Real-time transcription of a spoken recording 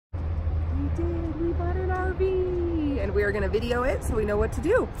did. We bought an RV and we're gonna video it so we know what to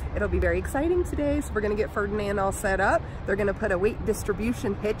do. It'll be very exciting today. So we're gonna get Ferdinand all set up. They're gonna put a weight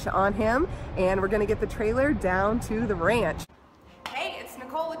distribution hitch on him and we're gonna get the trailer down to the ranch. Hey, it's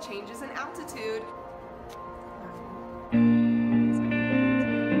Nicole with Changes in Altitude.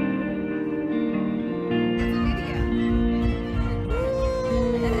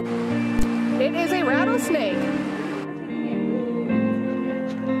 It is a rattlesnake.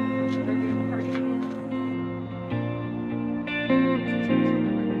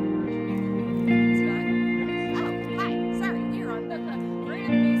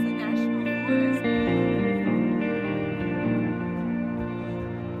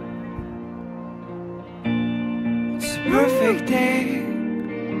 Perfect day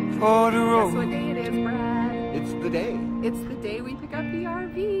for the road. Guess what day it is, Brad? It's the day. It's the day we pick up the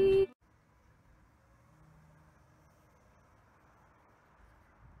RV.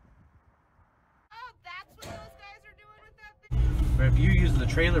 Oh, that's what those guys are doing with that thing? But if you use the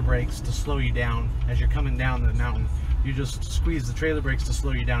trailer brakes to slow you down as you're coming down the mountain, you just squeeze the trailer brakes to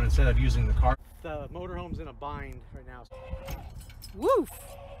slow you down instead of using the car. The motorhome's in a bind right now. Woof!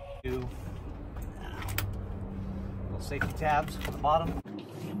 Little safety tabs on the bottom.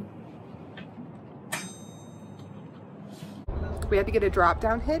 We had to get a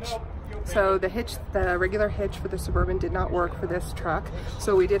drop-down hitch. So the regular hitch for the Suburban did not work for this truck.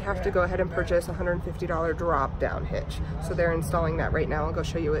 So we did have to go ahead and purchase a $150 drop-down hitch. So they're installing that right now. I'll go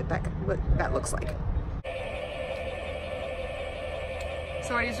show you what that looks like.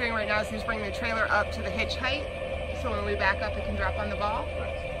 So what he's doing right now is he's bringing the trailer up to the hitch height. So when we back up, it can drop on the ball.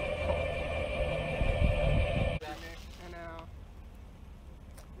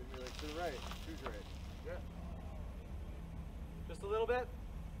 To the right, choose right. Yeah. Just a little bit.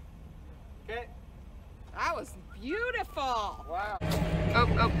 Okay. That was beautiful. Wow.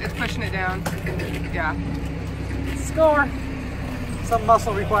 Oh, it's pushing it down. Yeah. Score. Some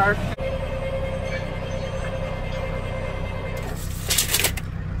muscle required.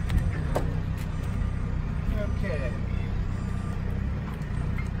 Okay.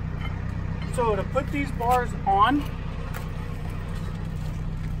 So to put these bars on,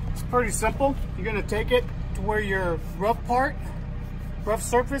 pretty simple. You're going to take it to where your rough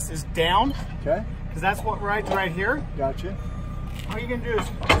surface is down. Okay. Because that's what rides right here. Gotcha. All you're going to do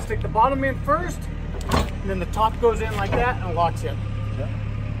is stick the bottom in first, and then the top goes in like that and locks it. Okay.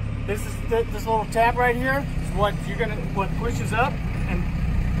 This little tab right here is what what pushes up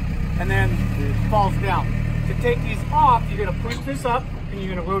and then it falls down. To take these off, you're going to push this up and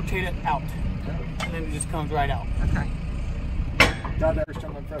you're going to rotate it out. Okay. And then it just comes right out. Okay. God, that first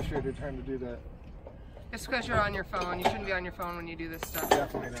time I'm frustrated trying to do that. It's because you're on your phone. You shouldn't be on your phone when you do this stuff.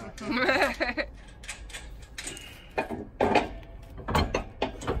 Definitely not.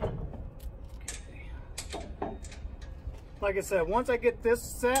 Like I said, once I get this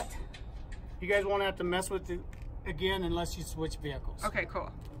set, you guys won't have to mess with it again unless you switch vehicles. Okay, cool.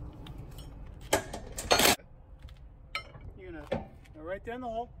 You're gonna go right there in the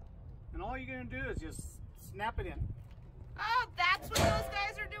hole, and all you're gonna do is just snap it in. Oh, that's what those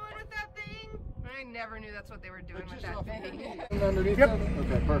guys are doing with that thing? I never knew that's what they were doing with that thing. Underneath Yep. them?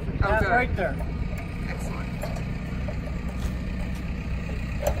 Okay, perfect. Oh, That's good. right there. Excellent.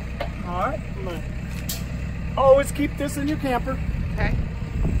 All right. I'm gonna always keep this in your camper Okay.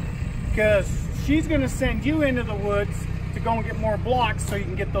 because she's gonna send you into the woods to go and get more blocks so you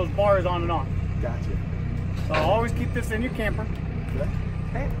can get those bars on and on. Gotcha. So always keep this in your camper. Okay.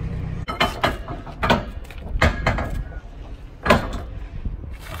 Okay.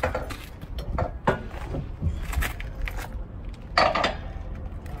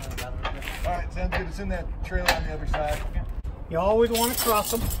 Alright, sounds good. It's in that trailer on the other side. You always want to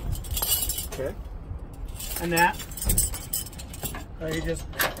cross them, Okay. and that. So you just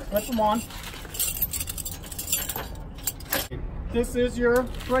flip them on. This is your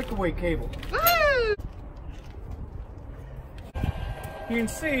breakaway cable. Woo! You can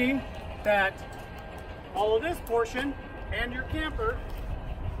see that all of this portion and your camper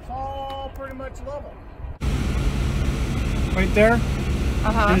is all pretty much level. Right there,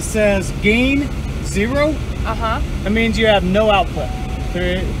 and it says gain 0. That means you have no output.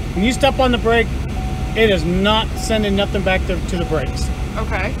 When you step on the brake, it is not sending nothing back to the brakes.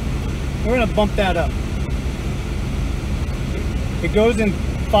 Okay. We're gonna bump that up. It goes in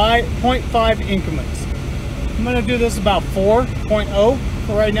 0.5 increments. I'm gonna do this about 4.0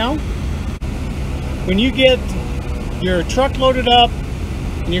 for right now. When you get your truck loaded up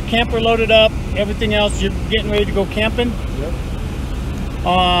and your camper loaded up, everything else, you're getting ready to go camping. Yep.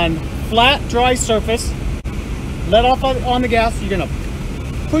 On flat, dry surface, let off on the gas, you're gonna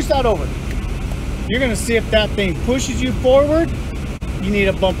push that over. you're going to see if that thing pushes you forward, you need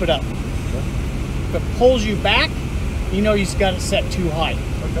to bump it up. If it pulls you back, you know you've got it set too high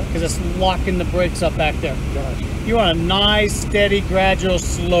because it's locking the brakes up back there. You want a nice, steady, gradual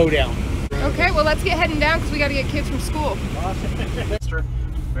slow down. Okay, well let's get heading down because we got to get kids from school.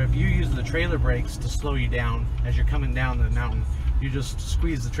 But if you use the trailer brakes to slow you down as you're coming down the mountain, you just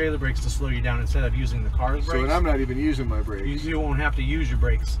squeeze the trailer brakes to slow you down instead of using the car's brakes. So I'm not even using my brakes. You won't have to use your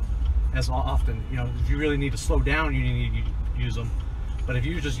brakes as often. You know, if you really need to slow down, you need to use them. But if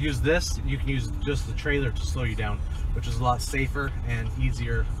you just use this, you can use just the trailer to slow you down, which is a lot safer and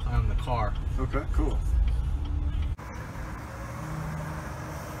easier on the car. Okay, cool.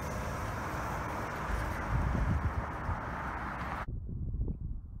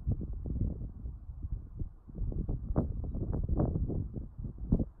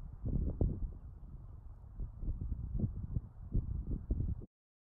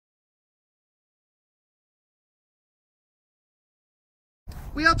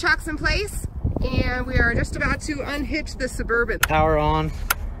 Wheel chocks in place, and we are just about to unhitch the Suburban. Power on,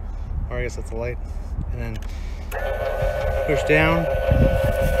 or I guess that's the light, and then push down.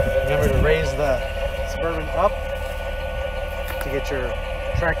 Remember to raise the Suburban up to get your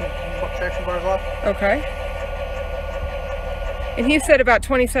traction bars off. Okay. And he said about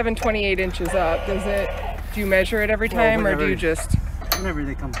 27, 28 inches up. Do you measure it every time, or do you just? Whenever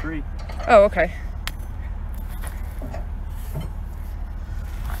they come free. Oh, okay.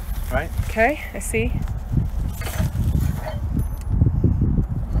 Right? Okay, I see.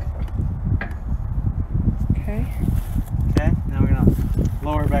 Okay. Okay, now we're gonna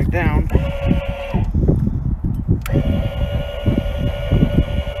lower it back down.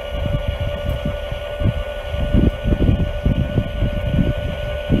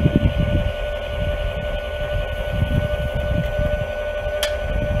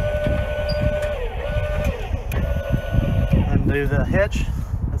 Undo the hitch.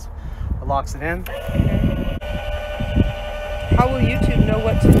 Locks it in. Okay. How will YouTube know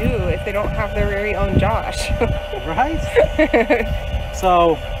what to do if they don't have their very own Josh? Right?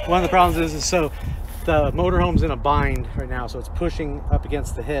 So one of the problems is so the motorhome's in a bind right now, so it's pushing up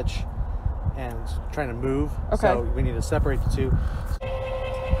against the hitch and trying to move. Okay. So we need to separate the two.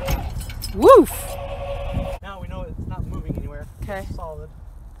 Woof! Now we know it's not moving anywhere. Okay. It's solid.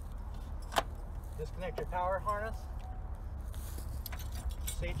 Disconnect your power harness.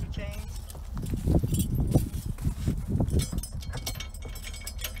 Safety chains.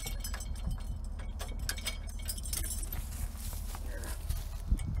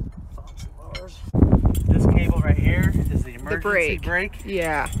 This cable right here is the emergency brake.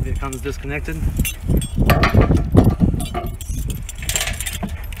 Yeah. It comes disconnected.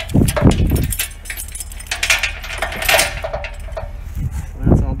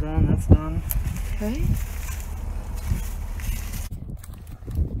 That's all done. That's done. Okay.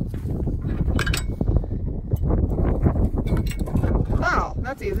 Oh,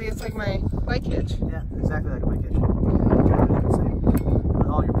 that's easy. It's like my bike hitch. Yeah, exactly like a bike hitch.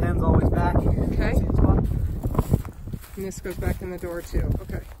 All your pins always back. Okay. Same spot. And this goes back in the door too.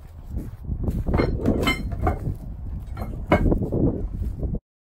 Okay.